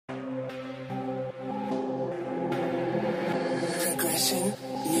session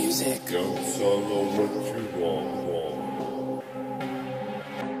music. Y.Solo, what you want?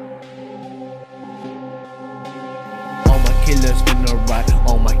 All my killers finna ride,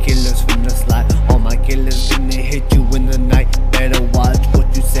 all my killers finna slide, all my killers finna hit you in the night. Better watch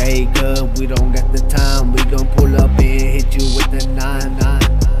what you say, cause we don't got the time. We gon' pull up and hit you with the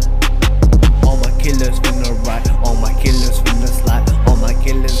 9-9. All my killers finna ride, all my killers finna slide, all my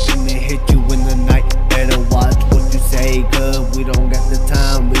killers finna hit you in the night. Better watch what you say, cause we don't got the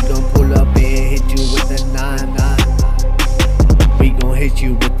time. We gon' pull up and hit you with the 9-9. We gon' hit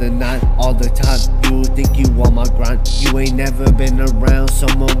you with the 9 all the time. You think you on my grind, you ain't never been around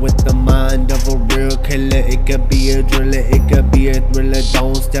someone with the mind of a real killer. It could be a driller, it could be a thriller.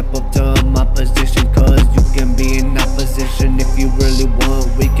 Don't step up to my position, cause you can be in opposition. If you really want,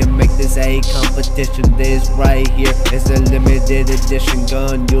 we can make this a competition. This right here is a limited edition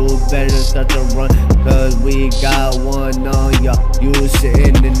gun. You better start to run, cause we got one on y'all. You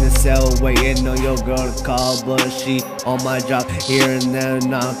sitting in the cell waiting on your girl to call, but she on my job. Here and there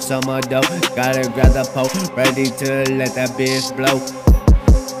knocks on my door. Gotta grab the pole, ready to let that bitch blow.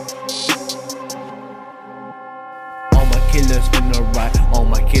 All my killers finna ride, all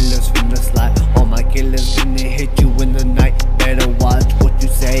my killers finna slide, all my killers finna hit you in the night. Better watch what you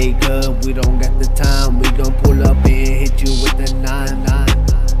say, cause we don't got the time. We gon' pull up and hit you with the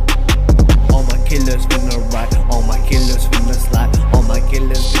 9-9. All my killers finna ride, all my killers finna slide, all my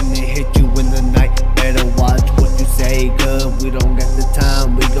killers finna hit you in the night. Better watch what you say, cause we don't got the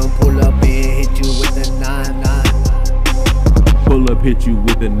time. We gon' pull up and hit you with the 9-9. Pull up, hit you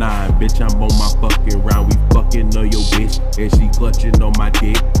with a 9, bitch. I'm on my fucking round. We fucking on your bitch, and she clutching on my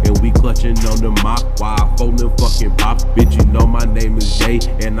dick, and we clutching on the mop while I folding fucking pop. Bitch, you know my name is Jay,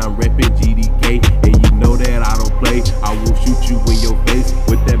 and I'm reppin' GDK, and you know that I don't play. I will shoot you in your face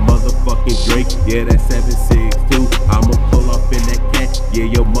with that motherfucking Drake. Yeah, that's 762. I'ma pull up in that cat. Yeah,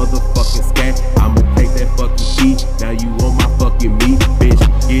 your motherfucking scat. I'ma take that fucking key. Now you on my fucking meat, bitch.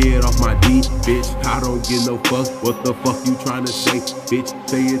 Get off my D, bitch. I don't give no fuck. What the fuck you tryna say, bitch?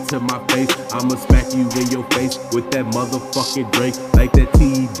 Say it to my face. I'ma smack you in your face with that motherfucking Drake, like that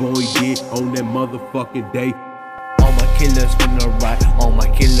T-boy did on that motherfucking day. All my killers finna ride, all my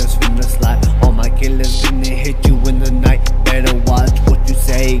killers finna slide, all my killers finna hit you in the night. Better watch what you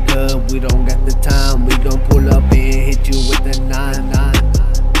say, cause we don't got the time. We gon' pull up and hit you with the 9-9.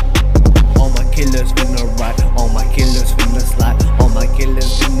 All my killers finna ride, all my killers finna slide, all my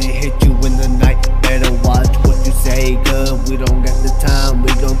killers finna hit you in the night. Better watch what you say, cause we don't got the time.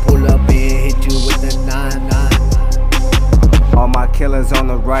 We gon' pull up and hit you with the 9-9. All my killers on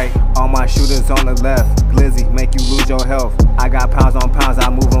the right, all my shooters on the left. Glizzy, make you lose your health. I got pounds on pounds, I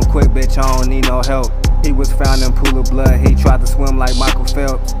move on quick, bitch, I don't need no help. He was found in pool of blood, he tried to swim like Michael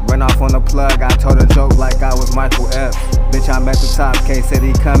Phelps. Ran off on the plug, I told a joke like I was Michael Epps. Bitch, I'm at the top, K said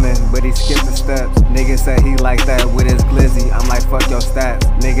he coming, but he skipped the steps. Nigga said he like that with his glizzy, I'm like fuck your stats.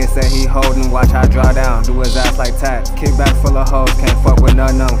 Nigga said he holding, watch I draw down, do his ass like tats. Kickback full of hoes, can't fuck with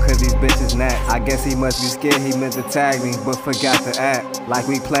none of them, cause these bitches gnats. I guess he must be scared, he meant to tag me, but forgot to act. Like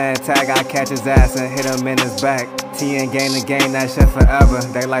we playing tag, I catch his ass and hit him in his back. TN gain the game, that shit forever,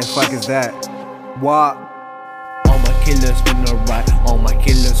 they like fuck is that. WOP. All my killers finna ride, all my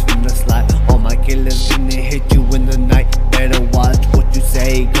killers finna slide, all my killers finna hit you in the night. Better watch what you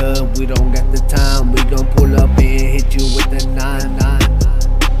say, cause we don't got the time. We gon' pull up and hit you with the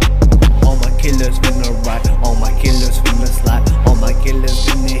 9-9. All my killers finna ride, all my killers finna slide, all my killers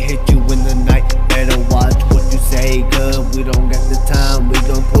finna hit you in the night. Better watch what you say, cause we don't got the time. We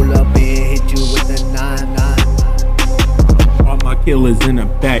gon' pull up and hit you with the 9-9. All my killers in the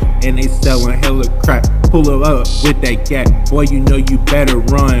back, and they sellin' hella crap. Pull her up with that gap, boy, you know you better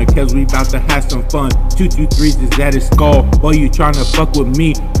run, cause we bout to have some fun. 223s is at his skull, boy, you tryna fuck with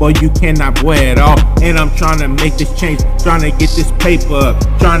me, boy, you cannot boy at all. And I'm tryna make this change, tryna get this paper up,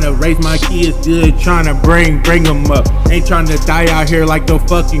 tryna raise my kids good, tryna bring them up. Ain't tryna die out here like no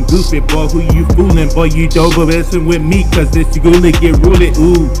fucking goofy, boy, who you fooling, boy, you double messing with me, cause this gonna get ruled,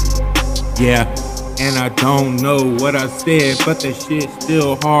 ooh, yeah. And I don't know what I said, but that shit's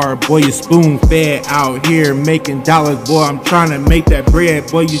still hard. Boy, you spoon fed out here making dollars. Boy, I'm trying to make that bread.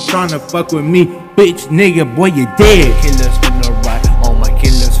 Boy, you trying to fuck with me. Bitch, nigga, boy, you dead. Killers finna ride, all my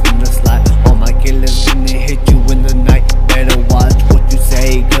killers finna slide, all my killers finna hit you in the night. Better watch what you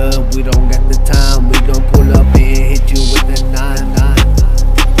say, cause we don't got the time. We gon' pull up and hit you with the 9-9.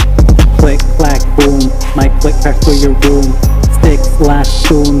 Click, clack, boom, my click crash through your room.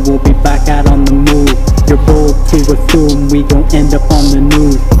 Stick/spoon, we'll be back out on the move. You're bold to assume we gon' end up on the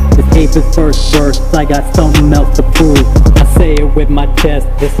news. This Aphid's first verse, I got something else to prove. I say it with my chest,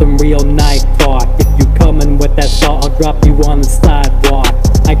 this some real night talk. If you come coming with that salt, I'll drop you on the sidewalk.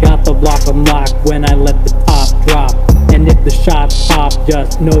 I got the block unlocked when I let the top drop. And if the shots pop,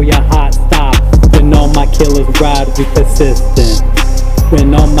 just know you're hot, stop. When all my killers ride, we persistent.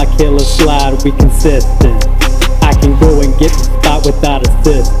 When all my killers slide, we consistent. I can go and get the spot without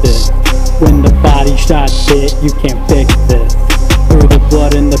assistance. When the body shots hit, you can't fix this. Through the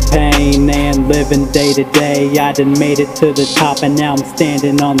blood and the pain and living day to day, I done made it to the top and now I'm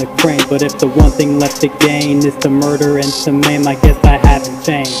standing on the crane. But if the one thing left to gain is to murder and to maim, I guess I haven't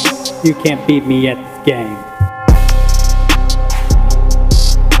changed. You can't beat me at this game.